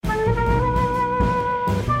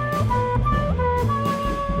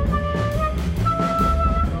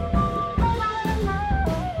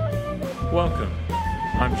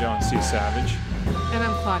Savage. And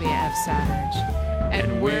I'm Claudia F. Savage.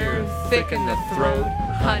 And we're Thick in the Throat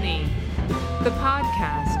Honey, the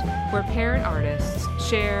podcast where parent artists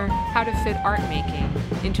share how to fit art making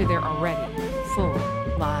into their already full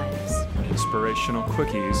lives. Inspirational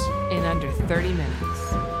quickies In under 30 minutes.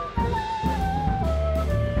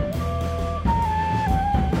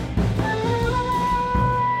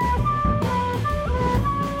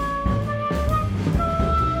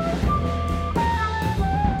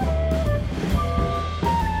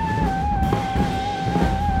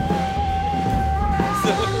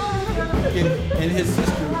 And his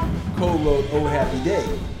sister co-wrote "Oh Happy Day."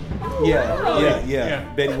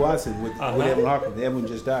 Yeah. Betty Watson with Edwin Hawkins. Edwin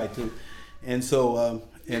just died too, and so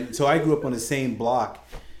I grew up on the same block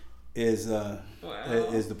as the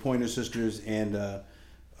Pointer Sisters and the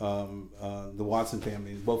Watson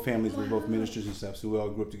family. Both families were both ministers and stuff, so we all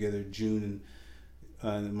grew up together. June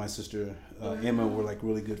and my sister Emma were like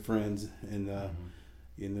really good friends, and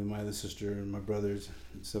then my other sister and my brothers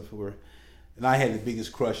and stuff were. And I had the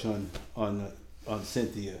biggest crush on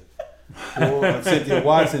Cynthia. On Cynthia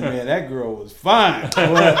Watson, man, that girl was fine.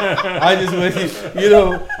 I just went,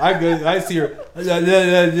 I see her,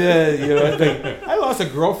 I lost a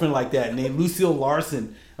girlfriend like that named Lucille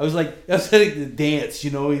Larson. I was like the dance,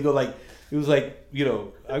 you go like, it was like,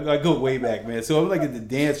 I go way back, man. So I'm like at the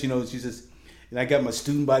dance, she's just, and I got my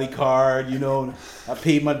student body card, and I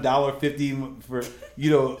paid my $1.50 for,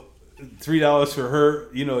 $3 for her,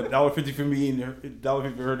 $1.50 for me and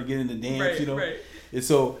 $1.50 for her to get in the dance, Right. And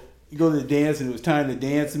so you go to the dance and it was time to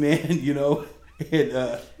dance, man, and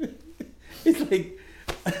it's like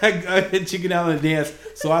I had chicken out on the dance,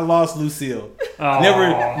 so I lost Lucille.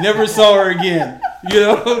 Never saw her again.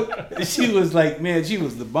 She was like, man, she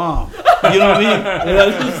was the bomb. You know what I mean? And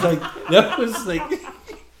that was like.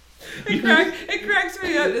 It cracks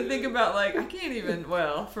me up to think about, like, I can't even,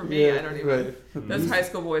 for me, I don't even, right. those high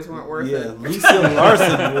school boys weren't worth it. Yeah, Lucille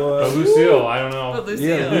Larson was. But Lucille, I don't know. But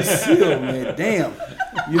Lucille. Yeah, Lucille, man, damn.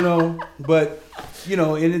 But,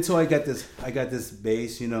 and then so I got this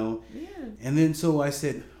bass, and then so I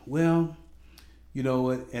said, well, you know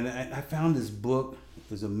what, and I found this book. It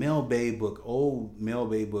was a Mel Bay book, old Mel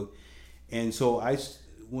Bay book, and so I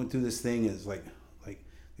went through this thing, and it's like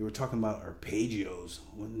they were talking about arpeggios.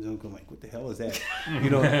 I'm like, what the hell is that? And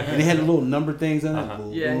they had the little number things on it.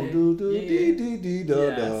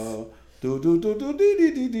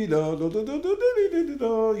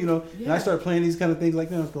 And I started playing these kind of things like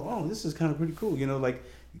that. I was going, oh, this is kind of pretty cool,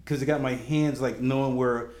 because it got my hands like knowing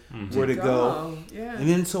where to go. Yeah. And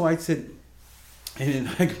then so I said, and then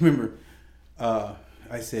I remember, I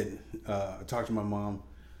said, I talked to my mom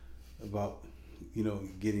about,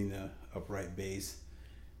 getting an upright bass.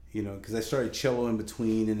 Because I started cello in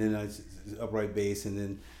between, and then I upright bass,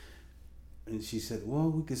 and she said, well,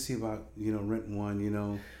 we could see about renting one,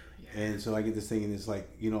 Yeah. And so I get this thing, and it's like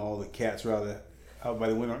all the cats are out by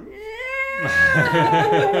the window.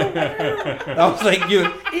 I was like,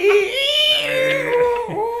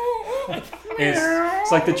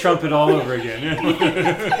 It's like the trumpet all over again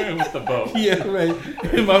with the bow. Yeah, right.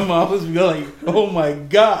 And my mom was like, "Oh my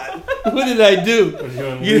God, what did I do?"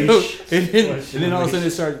 And then all of a sudden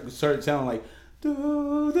it started sounding like.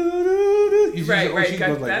 Right, She got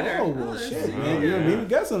was like, better. "Oh well, shit, man. Maybe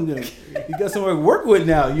got something. You got somewhere to work with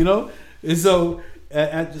now, And so,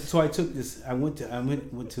 so I took this. I went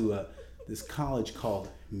to this college called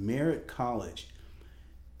Merritt College,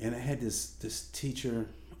 and I had this teacher.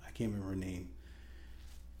 I can't remember her name.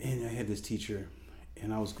 And I had this teacher,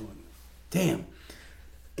 and I was going, damn,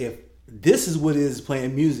 if this is what it is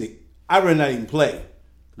playing music, I'd rather not even play.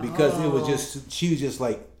 Because it was she was just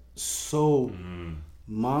like so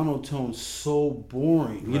monotone, so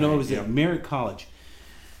boring. It was at Merritt College.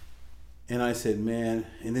 And I said, man,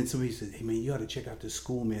 and then somebody said, hey, man, you ought to check out this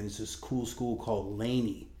school, man. It's this cool school called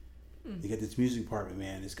Laney. They got this music department,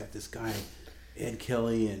 man. It's got this guy, Ed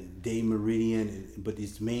Kelly and Dave Meridian, but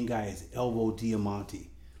this main guy is Elvo Diamante.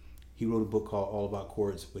 He wrote a book called All About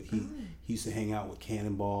Chords, but he used to hang out with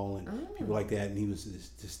Cannonball and people like that, and he was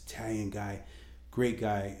this Italian guy, great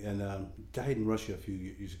guy, and died in Russia a few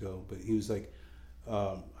years ago, but he was like,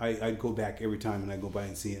 I'd go back every time and I'd go by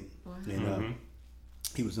and see him. Wow. And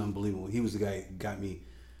he was unbelievable. He was the guy who got me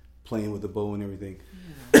playing with the bow and everything.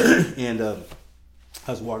 Yeah. And I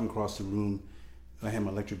was walking across the room. I had my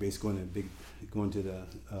electric bass going to the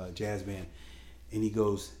jazz band, and he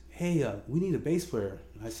goes, hey, we need a bass player.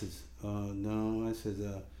 I says, no. I said,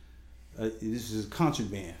 this is a concert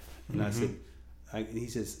band. And I said, he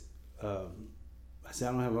says, I said,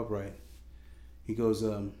 I don't have upright. He goes,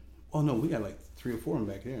 oh no, we got like 3 or 4 of them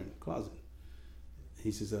back there in the closet.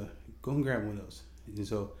 He says, go and grab one of those. And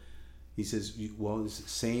so He says, well, it's the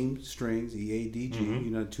same strings, E, A, D, G,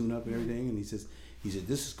 Mm-hmm. tune up and everything. And he said,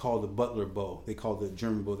 this is called the Butler bow. They called the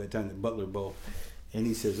German bow at that time the Butler bow. And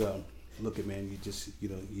he says, look at man, you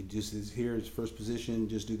just is here is first position,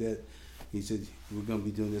 just do that. He said, we're gonna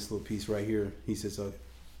be doing this little piece right here. He says,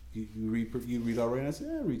 you read all right? And I said,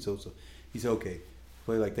 I read so. He said, okay,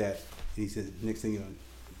 play like that. And he said, next thing you know,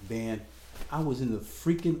 band. I was in the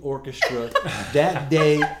freaking orchestra that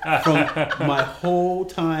day from my whole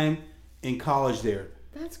time in college there.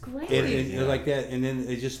 That's great. And like that, and then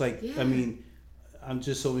it's just like, Yeah. I mean, I'm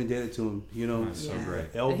just so indebted to him, That's so great.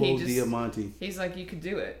 Elbow And he just- Diamante. He's like, you could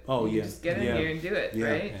do it. Oh, you yeah. just get in Yeah. here and do it, Yeah.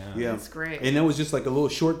 right? Yeah. That's great. And that was just like a little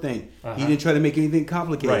short thing. Uh-huh. He didn't try to make anything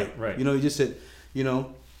complicated. Right. He just said,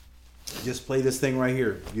 just play this thing right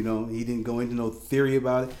here. He didn't go into no theory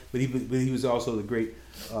about it, but he was also the great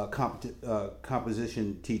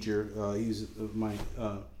composition teacher. He was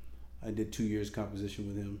I did 2 years composition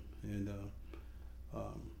with him, and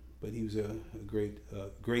but he was a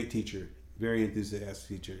great teacher, very enthusiastic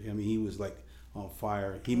teacher. I mean, he was like on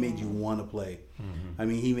fire. He made you want to play. Mm-hmm. I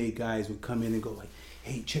mean, he made guys would come in and go like,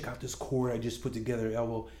 "Hey, check out this chord I just put together."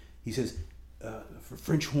 Elbow. He says, for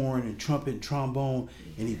French horn and trumpet and trombone,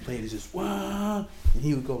 and he played it just wah, and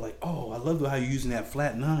he would go like, "Oh, I love how you're using that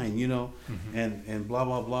flat 9, and blah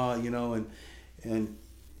blah blah, and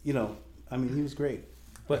I mean, he was great,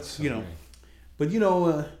 but That's so great.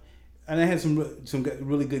 and I had some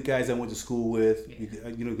really good guys I went to school with,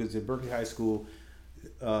 because at Berkeley High School,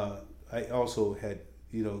 I also had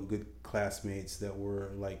good classmates that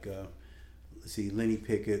were like, Lenny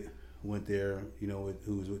Pickett went there,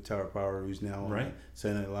 who was with Tower Power, who's now on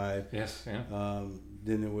Saturday Night Live. Yes, yeah.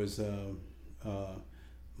 Then there was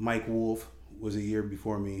Mike Wolf was a year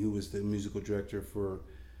before me, who was the musical director for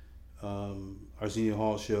Arsenio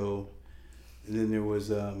Hall show. And then there was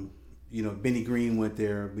Benny Green went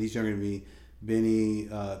there, but he's younger than me. Benny,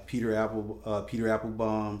 Peter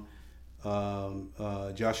Applebaum,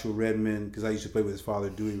 Joshua Redmond, because I used to play with his father,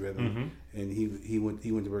 Dewey Redmond, and he went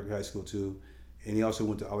to Berkeley High School too. And he also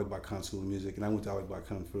went to Ali Bakan School of Music, and I went to Ali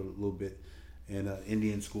Bakan for a little bit, and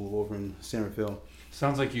Indian school over in San Rafael.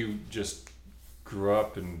 Sounds like you just grew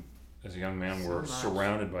up and as a young man were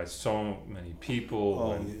surrounded by so many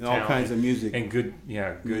people and all kinds of music and good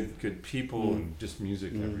people and just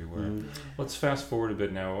music everywhere. Let's fast forward a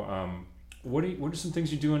bit now. What are some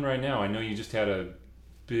things you're doing right now? I know you just had a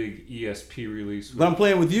big ESP release. But I'm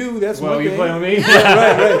playing with you. That's well, you're playing with me.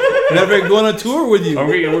 right. And I'm going on tour with you.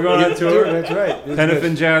 We're going on tour. That's right.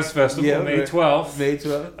 Hennepin Jazz Festival, May 12th. May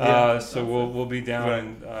 12th. Yeah. So we'll be down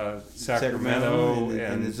in Sacramento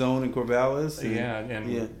and the Zone in Corvallis. And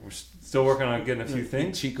we're still working on getting a few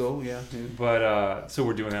things. Chico, But so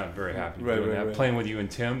we're doing that. I'm very happy doing that. Right. Playing with you and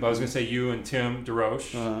Tim. But I was going to say you and Tim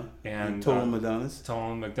DeRoche and Total Madonnas.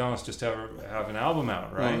 Total McDonald's just have an album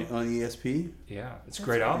out, right? On ESP. Yeah, it's a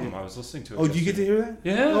great album. I was listening to it. Oh, did you get to hear that?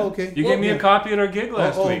 Yeah. Oh, okay. You gave me a copy at our gig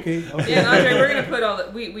last week. Okay. Yeah, and Andre, we're gonna put all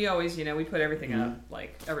the we always we put everything up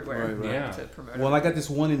like everywhere Right. Yeah. to promote. Well, I got this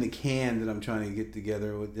one in the can that I'm trying to get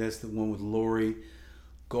together. That's the one with Lori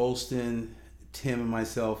Golston, Tim, and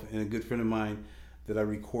myself, and a good friend of mine that I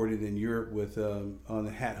recorded in Europe with on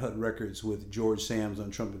the Hat Hut Records with George Sams on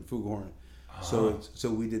trumpet and flugelhorn. So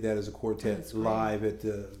we did that as a quartet live at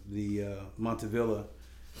the Montevilla.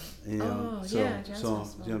 Jazz festival.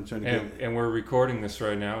 I'm trying to get. And we're recording this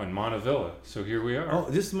right now in Montevilla. So here we are. Oh,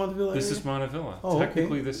 this is Montevilla. This area? is Montevilla. Oh, okay.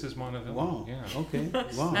 Technically, this is Montevilla. Wow. Yeah. Okay.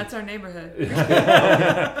 Wow. That's our neighborhood.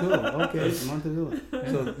 Cool. Okay. Montevilla.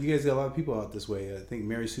 So you guys got a lot of people out this way. I think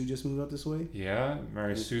Mary Sue just moved out this way. Yeah.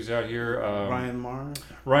 Mary Sue's out here. Ryan Marr.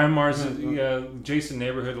 Ryan Marr's Jason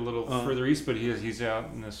neighborhood a little further east, but he's out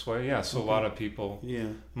in this way. Yeah. So a lot of people. Yeah.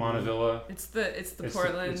 Montevilla. It's the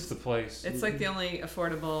Portland. It's the place. It's like the only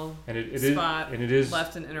affordable And it spot is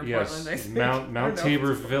left in Inner yes, Portland. I think. Mount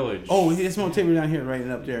Tabor Village. Oh, it's Mount Tabor down here, right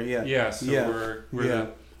up there. Yeah. Yeah. So we're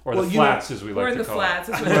the you flats, as we We're like in to the call flats.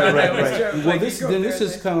 it. That's what I always joke. Well, like, this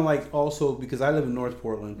is kind of like also because I live in North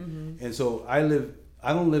Portland, Mm-hmm. and so I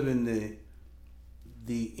don't live in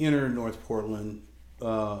the inner North Portland.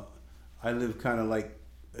 I live kind of like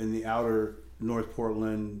in the outer North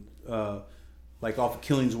Portland, like off of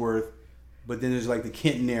Killingsworth. But then there's like the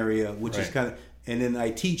Kenton area, which is kind of, and then I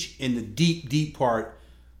teach in the deep part,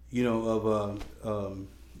 of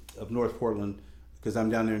North Portland, because I'm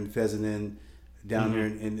down there in Pheasant Inn, down there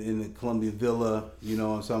in the Columbia Villa,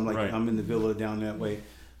 so I'm like I'm in the villa down that way.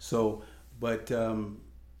 So, but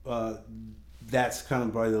that's kind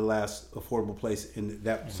of probably the last affordable place in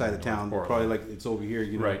that side of town. Portland. Probably like it's over here,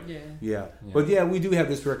 Right. Yeah. But yeah, we do have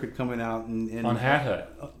this record coming out and On Hat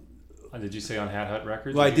Hut. Did you say on Hat Hut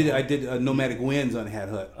Records? Well, I did Nomadic Winds on Hat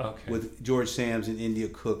Hut Okay. with George Sams and India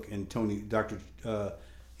Cook and Dr.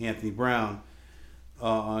 Anthony Brown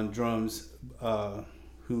on drums,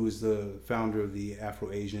 who is the founder of the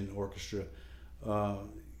Afro-Asian Orchestra.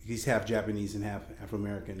 He's half Japanese and half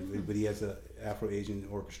Afro-American, but he has an Afro-Asian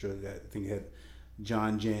orchestra that I think had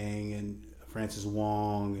John Jang and Francis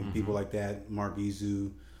Wong and people like that, Mark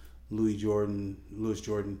Izu, Louis Jordan,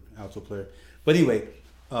 alto player. But anyway,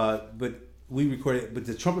 but we recorded, but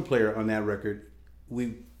the trumpet player on that record,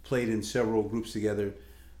 we played in several groups together.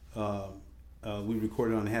 We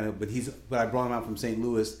recorded on Hannah, but I brought him out from St.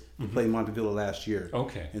 Louis to play Montevilla last year.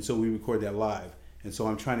 Okay. And so we recorded that live. And so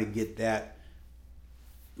I'm trying to get that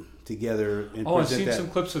together and I've present seen that. some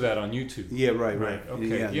clips of that on YouTube. Yeah, right.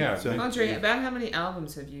 Okay, yeah. So, Andre, about how many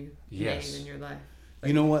albums have you Yes. made in your life?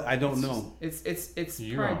 you know what? I don't know. It's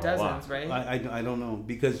You're probably on a lot. dozens, right? I don't know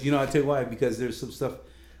because I tell you why, because there's some stuff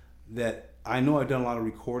that I know I've done a lot of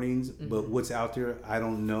recordings, but what's out there I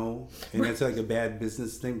don't know, and that's like a bad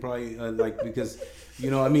business thing probably, because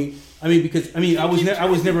I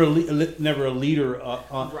was never a leader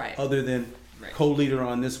Right. other than Right. co-leader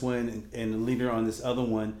on this one and a leader on this other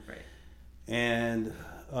one, Right. and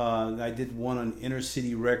I did one on Inner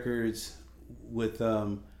City Records with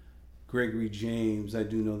Gregory James. I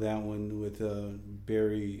do know that one with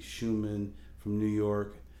Barry Schumann from New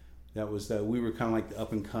York. That was we were kind of like the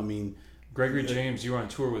up and coming. Gregory James, you were on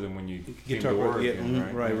tour with him when you came Guitar to player, Oregon,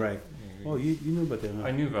 yeah, right? right. Oh, you knew about that, huh?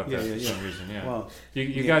 I knew about that Yeah, for yeah. some reason, yeah. Well,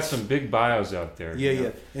 You got some big bios out there. yeah, you know?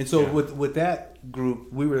 yeah. And so Yeah. with that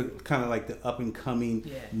group, we were kind of like the up and coming,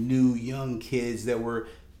 Yeah. new young kids that were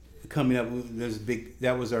coming up.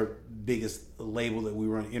 That was our biggest label that we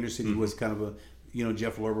were on. Inner City was kind of a,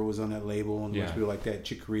 Jeff Lorber was on that label and a bunch of people like that.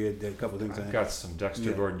 Chick Corea did a couple of things. I've got some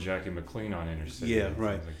Dexter Gordon, Jackie McLean on Inner City. Yeah, and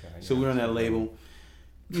right. things like that. So Yeah. we're on that label.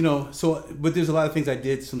 But there's a lot of things I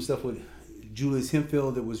did. Some stuff with Julius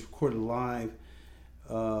Hemphill that was recorded live.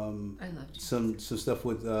 I love you. Some stuff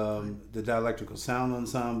with the Dialectical Sound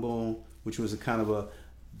Ensemble, which was a kind of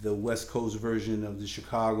the West Coast version of the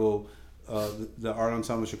Chicago, the Art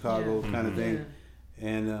Ensemble Chicago kind of thing. Yeah.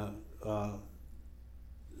 And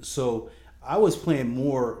so I was playing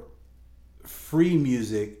more free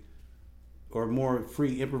music, or more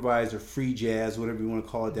free improvised or free jazz, whatever you want to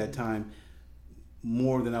call it at that time,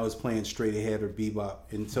 more than I was playing straight ahead or bebop.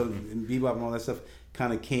 And so and bebop and all that stuff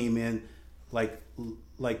kind of came in like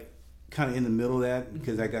kind of in the middle of that,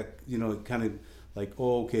 because I got, kind of like,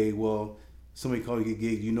 oh, okay, well, somebody called me a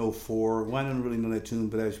gig, four. Well, I didn't really know that tune,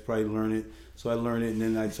 but I should probably learn it. So I learned it, and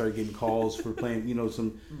then I started getting calls for playing,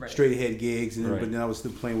 some straight ahead gigs, and then, but then I was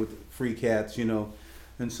still playing with free cats,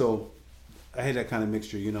 and so I had that kind of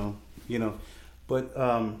mixture, But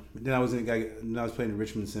then I was playing the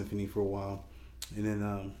Richmond Symphony for a while, and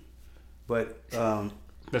then,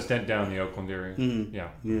 That's down in the Oakland area.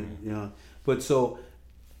 Yeah.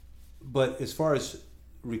 But as far as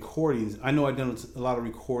recordings, I know I've done a lot of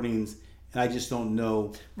recordings, and I just don't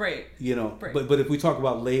know. Right. Right. But if we talk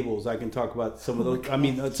about labels, I can talk about some of those. I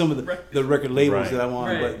mean, some of the record labels that I'm on.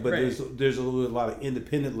 Right. But there's a lot of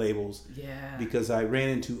independent labels. Yeah. Because I ran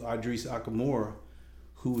into Adris Akamora,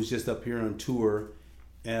 who was just up here on tour,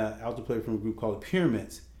 alto player from a group called the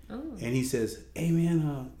Pyramids. Oh. And he says, "Hey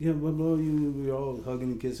man, blah blah, we were all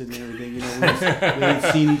hugging and kissing and everything. We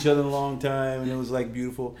hadn't seen each other in a long time, and it was like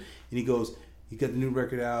beautiful." And he goes, he got the new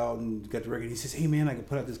record out and got the record. He says, "Hey man, I can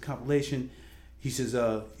put out this compilation." He says,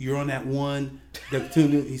 "You're on that one."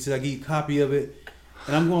 He says, "I give you a copy of it,"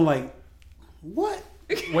 and I'm going like, "What?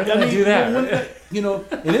 When did I do that?" And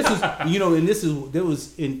that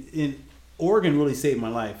was in Oregon. Really saved my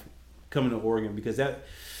life coming to Oregon, because that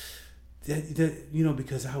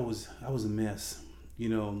because I was a mess,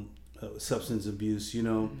 substance abuse,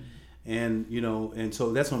 and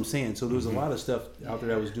so that's what I'm saying. So there was a lot of stuff out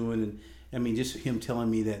there I was doing, and I mean, just him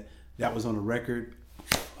telling me that was on a record.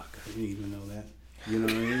 Fuck, I didn't even know that. You know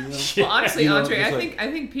what I mean? Well, honestly, Andre, it's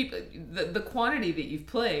I think people, the quantity that you've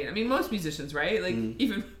played. I mean, most musicians, right? Like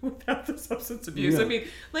even without the substance abuse. Yeah. I mean,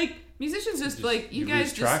 like musicians just like you you guys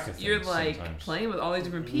lose track of you're things like sometimes. playing with all these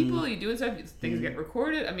different people. You doing stuff. Things get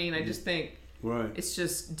recorded. I mean, I just think Right. it's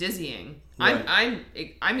just dizzying. Right.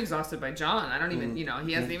 I'm exhausted by John. I don't even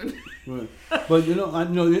he hasn't even. Right. But I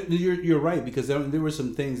know you're right, because there were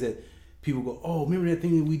some things that people go, "Oh, remember that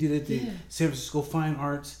thing that we did at the San Francisco Fine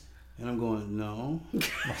Arts?" And I'm going, "No,"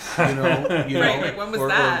 Right, like, when was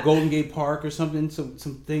that? Or Golden Gate Park or something.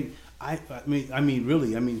 Something. I mean,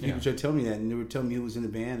 really. I mean, people tried to tell me that, and they were telling me who was in the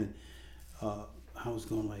band, and I was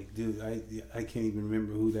going like, "Dude, I can't even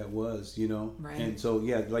remember who that was," Right. And so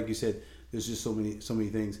like you said, there's just so many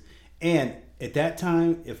things. And at that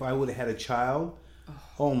time, if I would have had a child,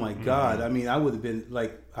 oh my God! I mean, I would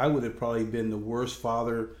have probably been the worst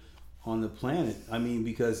father on the planet. I mean,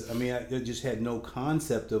 because I just had no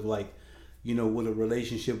concept of like, you know, what a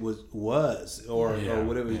relationship was or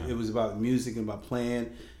whatever. It was about music and about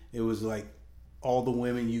playing. It was like all the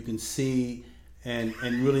women you can see, and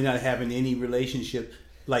really not having any relationship,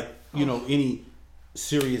 like, you know, any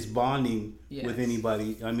serious bonding with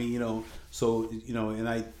anybody. I mean, you know, so, you know, and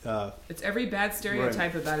I it's every bad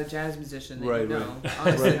stereotype about a jazz musician that you know. Right.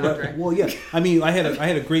 Honestly, Andre. Well, yeah. I mean, I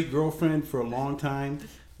had a great girlfriend for a long time,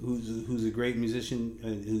 who's a great musician,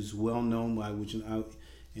 who's well known.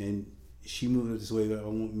 And she moved up this way. I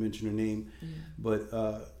won't mention her name, but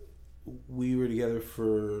we were together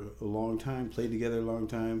for a long time, played together a long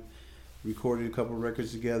time, recorded a couple of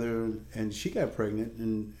records together, and she got pregnant,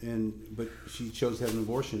 but she chose to have an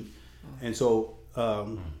abortion, and so I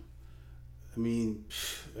mean,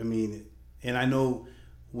 and I know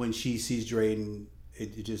when she sees Drayden,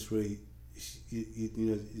 it just really,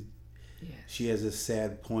 she has a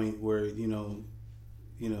sad point where you know,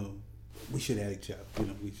 we should have had a child,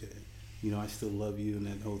 we should, I still love you and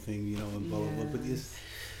that whole thing, and blah blah blah,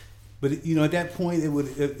 but at that point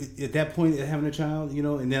having a child,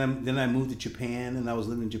 and then I moved to Japan, and I was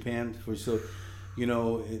living in Japan and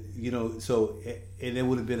it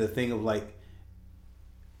would have been a thing of like,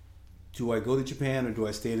 do I go to Japan or do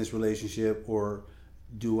I stay in this relationship, or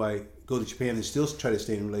do I go to Japan and still try to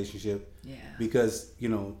stay in a relationship? Yeah. Because,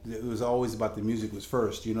 it was always about the music was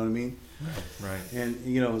first, you know what I mean? Right. And,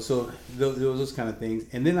 so there was those kind of things.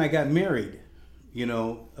 And then I got married,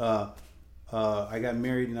 I got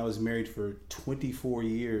married, and I was married for 24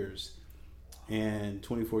 years. And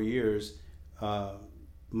 24 years,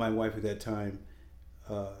 my wife at that time,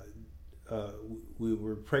 we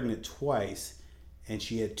were pregnant twice. And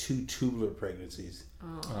she had 2 tubular pregnancies,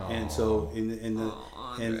 and so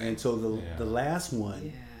the last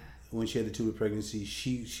one, when she had the tubular pregnancy,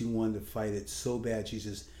 she wanted to fight it so bad. She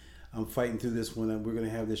says, "I'm fighting through this one. We're going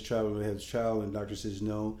to have this child. We're going to have this child." And the doctor says,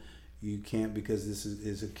 "No, you can't, because this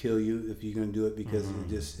is a kill you if you're going to do it, because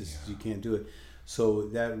you can't do it." So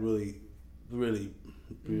that really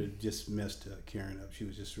just messed Karen up. She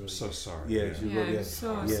was just really so sorry. Yeah, she really, I'm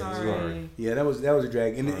so sorry. Yeah, that was a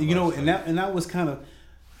drag, and and that was kind of,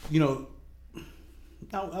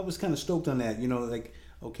 I was kind of stoked on that. Like,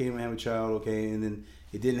 okay, I'm gonna have a child, okay, and then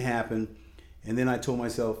it didn't happen, and then I told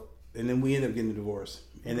myself, and then we ended up getting a divorce,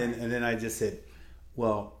 and then I just said,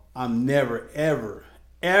 well, I'm never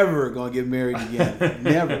ever gonna get married again.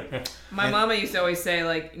 Never. My mama used to always say,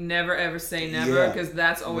 like, never ever say never, because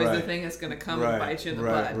that's always the thing that's gonna come and bite you in the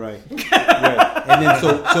butt. Right. And then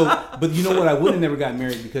but you know what? I would have never got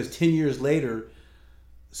married, because 10 years later,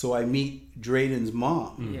 so I meet Drayden's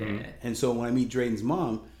mom. Yeah. And so when I meet Drayden's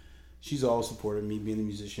mom, she's all supportive of me being a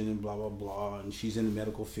musician and blah blah blah, and she's in the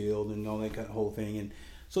medical field and all that kind of whole thing, and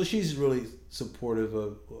so she's really supportive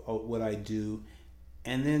of what I do.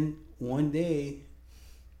 And then one day,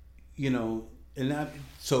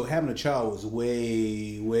 so having a child was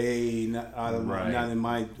way not in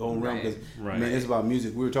my own realm, because it's about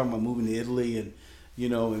music. We were talking about moving to Italy and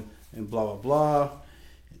and blah blah blah,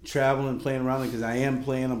 traveling, playing around, because I'm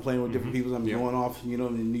playing with different people. I'm going off,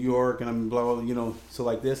 in New York, and I'm blah blah, so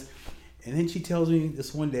like this. And then she tells me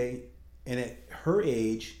this one day, and at her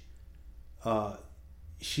age,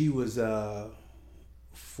 she was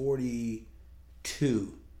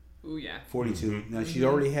 42. Ooh, yeah. 42. Mm-hmm. Now, she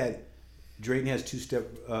already had, Drayden has 2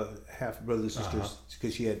 half brothers and sisters,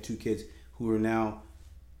 because she had 2 kids who are now,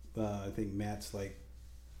 I think Matt's like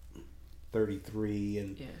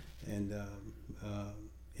 33, and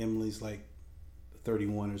Emily's like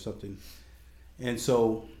 31 or something. And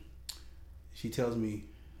so she tells me,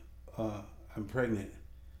 I'm pregnant.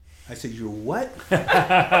 I said, "You're what?"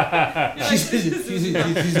 she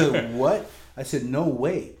said, "What?" I said, "No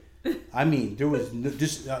way." I mean, there was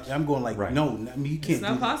I'm going like, no, I mean, you can't. It's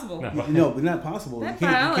not possible. No, but not possible. That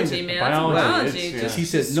biology, man. Biology. She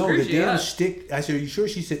said, "No, the damn stick." I said, "Are you sure?"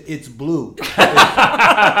 She said, "It's blue.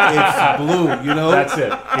 It's blue. That's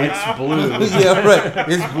it. It's blue. Yeah, right.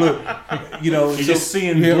 It's blue. You're just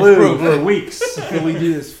seeing blue for weeks." So we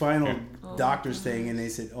did this final doctor's thing, and they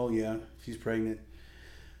said, "Oh yeah, she's pregnant."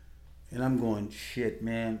 And I'm going, shit,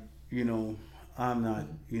 man. I'm not.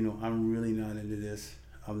 I'm really not into this.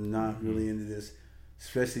 I'm not really into this,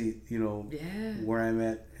 especially, where I'm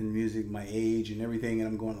at in music, my age and everything. And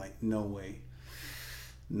I'm going like, no way.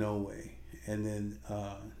 And then,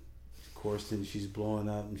 of course, then she's blowing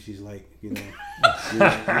up, and she's like, and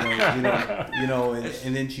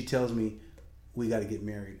then she tells me, we got to get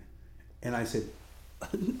married. And I said,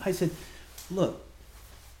 look,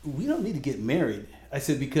 we don't need to get married. I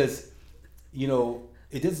said, because,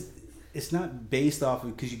 it's not based off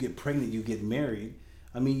of because you get pregnant, you get married.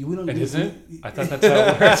 I mean, we don't. And isn't? I thought that's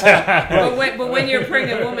how it works. But when you're a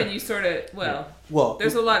pregnant woman, you sort of well.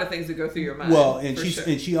 There's a lot of things that go through your mind. Well, and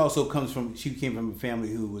she also came from a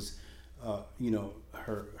family who was, her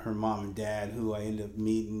mom and dad, who I ended up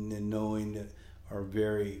meeting and knowing that are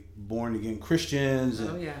very born again Christians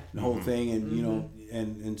and the whole thing,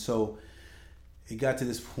 and and so it got to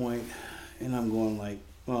this point, and I'm going like,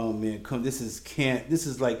 oh man, this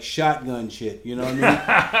is like shotgun shit, you know what I mean?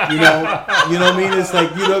 you know what I mean? It's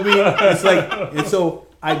like, you know what I mean? It's like, and so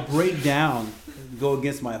I break down, go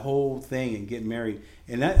against my whole thing and get married.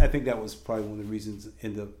 And I think that was probably one of the reasons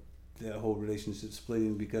in the whole relationship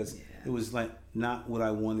splitting, because it was like not what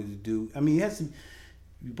I wanted to do. I mean, you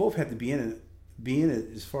both have to be in it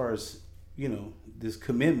as far as, this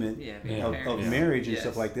commitment of marriage and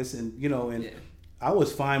stuff like this. And, I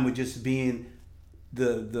was fine with just being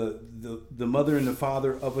the mother and the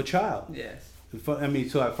father of a child. Yes. I mean,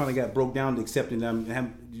 so I finally got broke down to accepting that I'm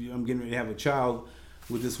getting ready to have a child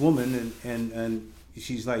with this woman, and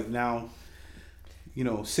she's like now,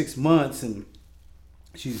 6 months, and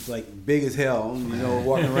she's like big as hell,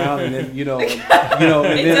 walking around, and then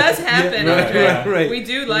it does happen. Right. We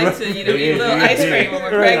do like to eat a little ice cream when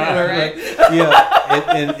we're pregnant, right?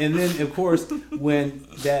 Yeah, and then of course when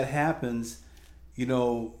that happens,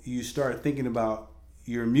 you start thinking about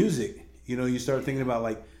your music. You start thinking about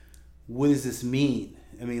like, what does this mean?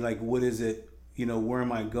 I mean, like, what is it? Where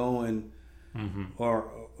am I going? Mm-hmm.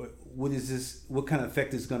 Or what is this? What kind of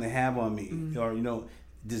effect is going to have on me? Mm-hmm. Or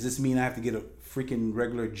does this mean I have to get a freaking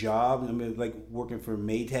regular job? I mean, like working for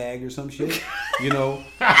Maytag or some shit. Or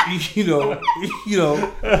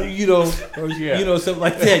something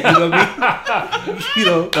like that. You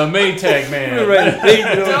know what I mean? The Maytag man. Right.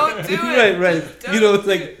 Don't do it. Right. It's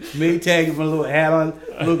like Maytag with my little hat on,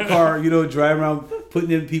 little car. Driving around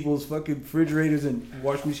putting in people's fucking refrigerators and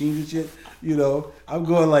wash machines and shit. I'm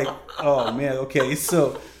going like, oh man, okay,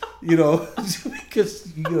 so.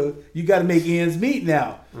 Because you got to make ends meet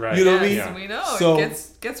now. Right. You know what I mean? Yeah. We know. So, it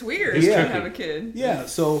gets weird when you have a kid. Yeah.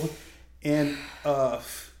 So, and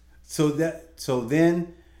so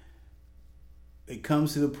then it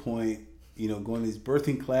comes to the point, going to these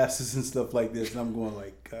birthing classes and stuff like this, and I'm going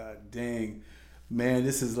like, God dang, man,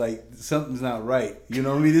 this is like something's not right. You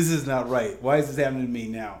know what I mean? This is not right. Why is this happening to me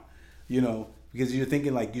now? Because you're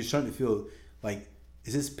thinking like you're starting to feel like,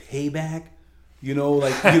 is this payback?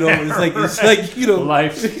 It's like life's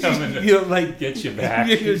coming to get you back.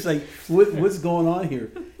 It's like, what's going on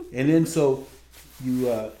here? And then so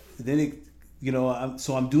I'm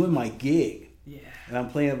doing my gig, and I'm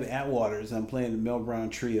playing up at Atwater's. I'm playing the Mel Brown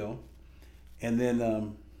Trio, and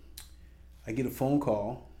then I get a phone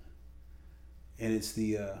call, and it's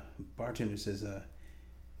the bartender says,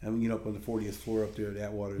 I'm up on the 40th floor up there at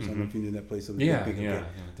Atwater's. Mm-hmm. I don't know if you knew that place. So I get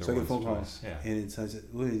a phone call, and it says,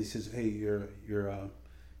 he says, "Hey, your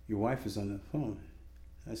wife is on the phone."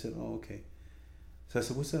 I said, "Oh, okay." So I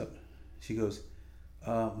said, "What's up?" She goes,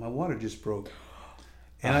 "My water just broke."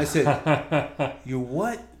 And I said, "Your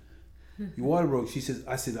what?" "Your water broke."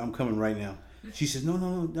 I said, "I'm coming right now." She said, no,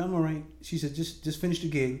 I'm all right. She said, just finish the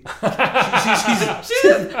gig. She's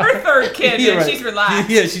her third kid, and right. She's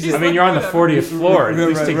relaxed. Yeah, she's I mean, you're on the 40th floor. It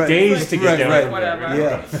used to take days to get down. Right. Whatever.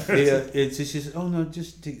 Yeah. She said, oh, no,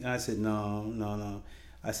 just take. I said, no.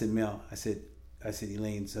 I said, Mel, I said,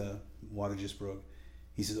 Elaine's water just broke.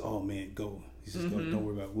 He says, oh, man, go. He says, go, don't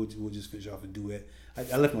worry about it. We'll just finish off a duet.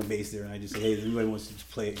 I left my bass there, and I just said, hey, if anybody wants to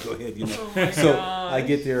play it, go ahead. Oh my so gosh. I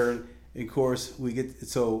get there. And of course,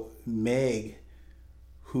 Meg,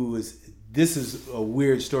 this is a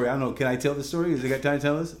weird story. I don't know. Can I tell the story? Has it got time to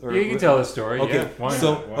tell us? Or, you can tell the story. Okay. Yeah. Why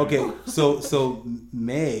not? So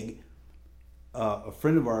Meg, a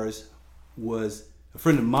friend of ours, was a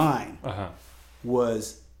friend of mine.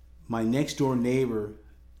 Was my next door neighbor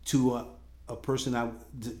to a person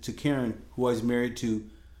to Karen, who I was married to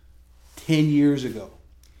 10 years ago,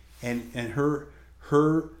 and her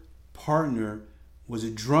partner was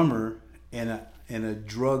a drummer and a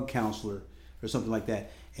drug counselor or something like that,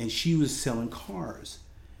 and she was selling cars,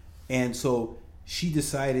 and so she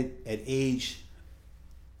decided at age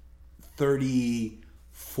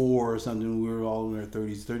 34 or something, we were all in our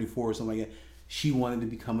 30s, 34 or something like that, she wanted to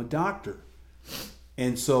become a doctor.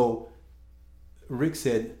 And so Rick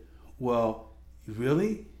said, well, really?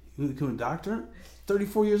 You want to become a doctor?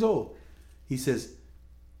 34 years old. He says,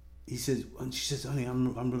 and she says, honey,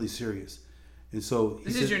 I'm really serious. And so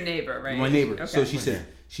this is your neighbor, right? My neighbor. Okay. So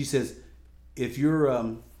she says, if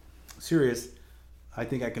you're serious, I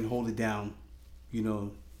think I can hold it down,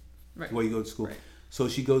 right. while you go to school. Right. So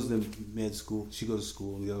she goes to med school. She goes to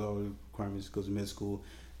school. And the other requirements, goes to med school.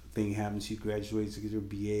 Thing happens. She graduates to get her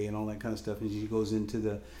BA and all that kind of stuff. And she goes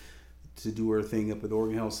into to do her thing up at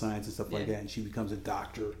Oregon Health Science and stuff like that. And she becomes a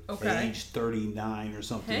doctor at age 39 or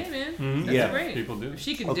something. Hey man, that's great. People do. If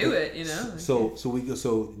she can do it, you know. So we go.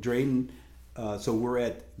 So Drayden. So we're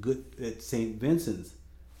at St. Vincent's.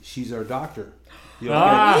 She's our doctor. You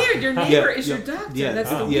know, weird. Your neighbor is your doctor. Yeah, that's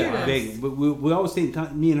the weirdest. Big. But we always stay.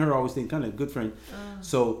 Me and her always stay kind of good friend.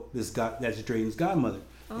 So that's Drayden's godmother.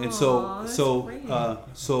 And so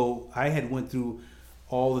I had went through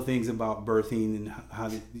all the things about birthing and how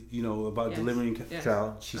to, about delivering a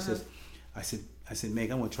child. She says, I said,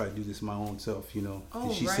 Meg, I'm gonna try to do this my own self,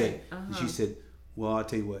 And she said, well, I'll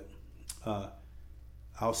tell you what,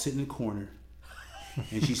 I'll sit in the corner.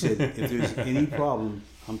 And she said, if there's any problem,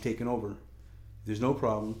 I'm taking over. If there's no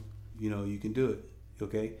problem, you can do it.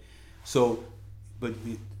 Okay? So, but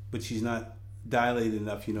she's not dilated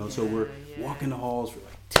enough, so we're walking the halls for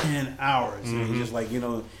like 10 hours. And just like,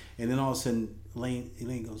 and then all of a sudden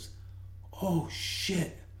Elaine goes, oh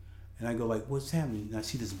shit. And I go like, what's happening? And I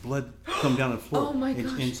see this blood come down the floor. Oh my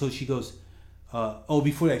gosh. And so she goes,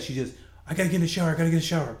 before that, she just, I gotta get in the shower. She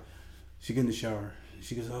get in the shower.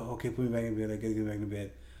 She goes, oh, okay, put me back in bed. I gotta get back in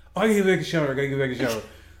bed. Oh, I gotta get back in the shower.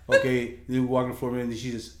 Okay, then we walk on the floor, and then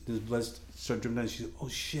this blood started dripping down. She said, oh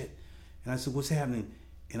shit. And I said, what's happening?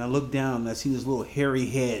 And I look down, and I see this little hairy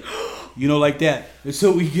head, like that. And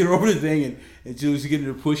so we get her over the thing, and she was getting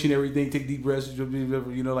her pushing everything, take deep breaths,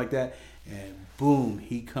 like that. And boom,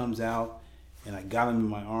 he comes out, and I got him in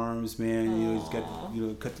my arms, man. He's got,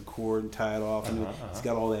 cut the cord and tie it off, and he's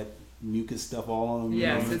got all that mucus stuff all on him.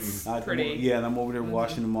 Yes, it's pretty. Yeah, and I'm over there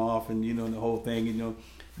washing him off, and the whole thing,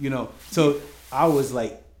 So I was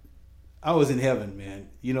like, I was in heaven, man.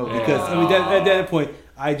 Because at that point,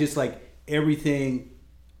 I just like everything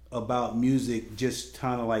about music just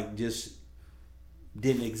kind of like just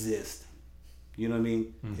didn't exist. You know what I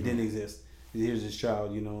mean? It didn't exist. Here's this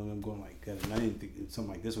child, and I'm going like, God, I didn't think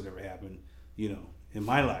something like this would ever happen, in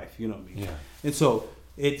my life. You know what I mean? Yeah. And so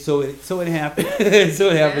it happened.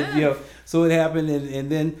 So it happened,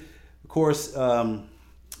 and then of course, that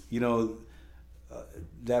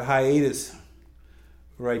hiatus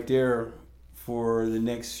right there for the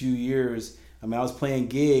next few years. I mean, I was playing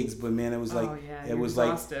gigs, but man, it was like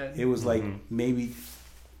like maybe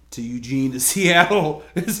to Eugene to Seattle.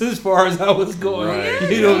 This is as far as I was going.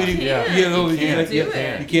 Right. You know what I mean? You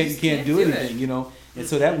can't do anything. And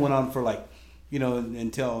so that went on for like,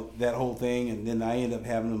 until that whole thing, and then I ended up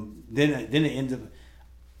having them.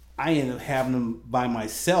 I ended up having them by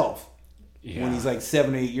myself when he's like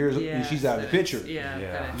 7 or 8 years old, and she's out of the picture.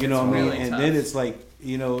 Yeah. You know what I mean? And tough. then it's like,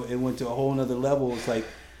 it went to a whole nother level. It's like,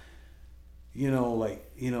 hey, we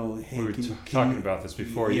were talking about this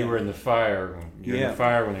before. You were in the fire. You're in the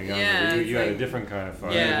fire when you're younger. Yeah, you had a different kind of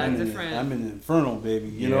fire. Yeah, I'm different. I'm in the inferno, baby.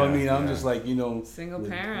 You know what I mean? I'm just like, single I'm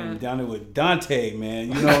parent. down there with Dante,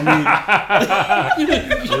 man. You know what I mean?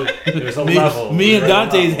 There's a level. Me and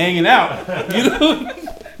Dante's hanging out.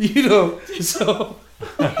 So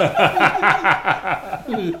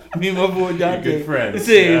me and my boy Dante. You're good friends.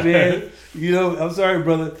 Say, man. I'm sorry,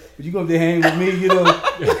 brother, but you gonna have to hang with me,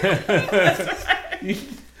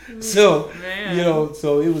 So, Man.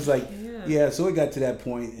 So it was like, so it got to that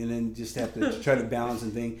point, and then just have to try to balance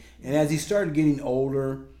and thing. And as he started getting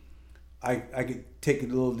older, I could take a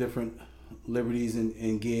little different liberties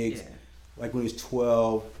and gigs. Yeah. Like when he was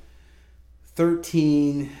 12,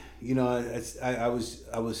 13, I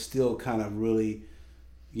was still kind of really,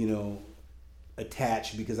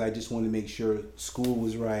 attached, because I just wanted to make sure school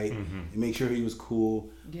was right and make sure he was cool.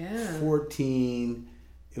 Yeah. 14,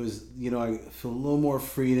 it was, I feel a little more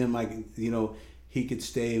freedom. Like, he could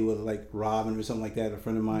stay with like Robin or something like that, a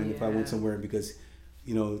friend of mine, if I went somewhere, because,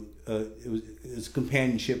 it was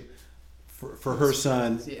companionship for her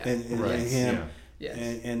son and him. Yeah.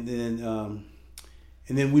 Yes. And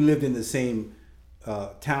then we lived in the same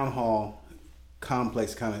town hall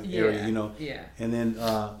complex kind of area, Yeah. And then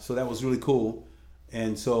so that was really cool.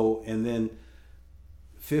 And then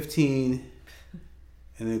 15,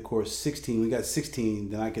 and then of course 16. We got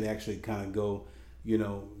 16. Then I could actually kind of go,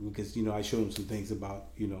 because I showed him some things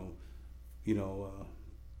about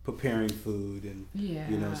preparing food and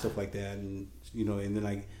stuff like that, and and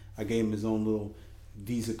then I gave him his own little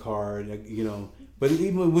Visa card, But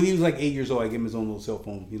even when he was like 8 years old, I gave him his old little cell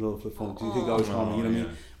phone, flip phone. He could always call me, you know what I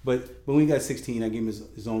mean? But when we got 16, I gave him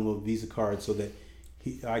his own little Visa card so that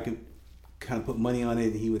I could kind of put money on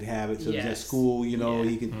it, and he would have it. So he was at school, he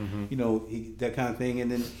could, that kind of thing.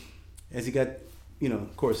 And then as he got,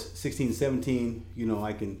 of course, 16, 17, I'm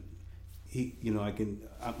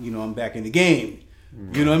back in the game.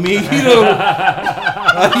 You know what I mean?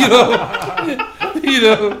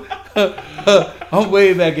 I'm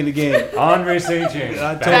way back in the game. Andre St. James,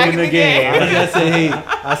 Back back in the game.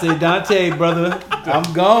 I say, Dante, brother,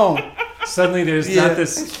 I'm gone. Suddenly there's not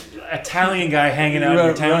this Italian guy hanging out in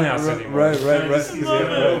your townhouse anymore. Right. He's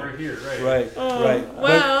over here, right. Right.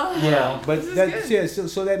 Well, But this is good.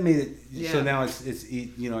 so that made it. Yeah. So now it's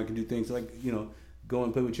I can do things like go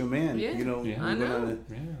and play with your man. Yeah. You know, Yeah. I go know.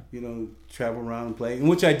 down to, travel around and play, and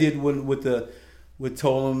which I did with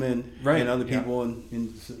Tolam and other people and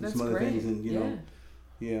That's some other great. things, and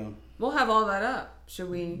yeah. We'll have all that up. Should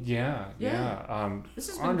we? Yeah. This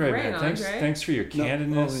has been Andre, great, man, thanks for your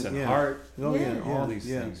candidness and heart. Oh, yeah. All these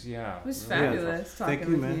things. Yeah. It was really. fabulous talking Thank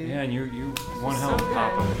you, with man. you. Yeah, and you one So hell of a good.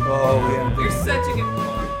 papa. Oh yeah. You're such a good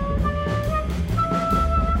boy.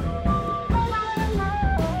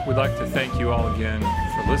 We'd like to thank you all again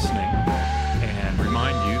for listening and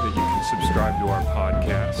remind you that you can subscribe to our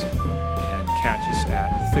podcast and catch us at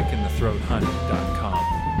thickinthethroathoney.com.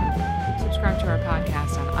 Subscribe to our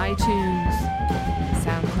podcast on iTunes,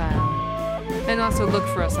 SoundCloud, and also look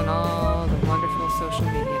for us on all the wonderful social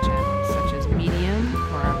media channels such as Medium,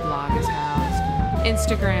 where our blog is housed,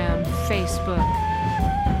 Instagram, Facebook,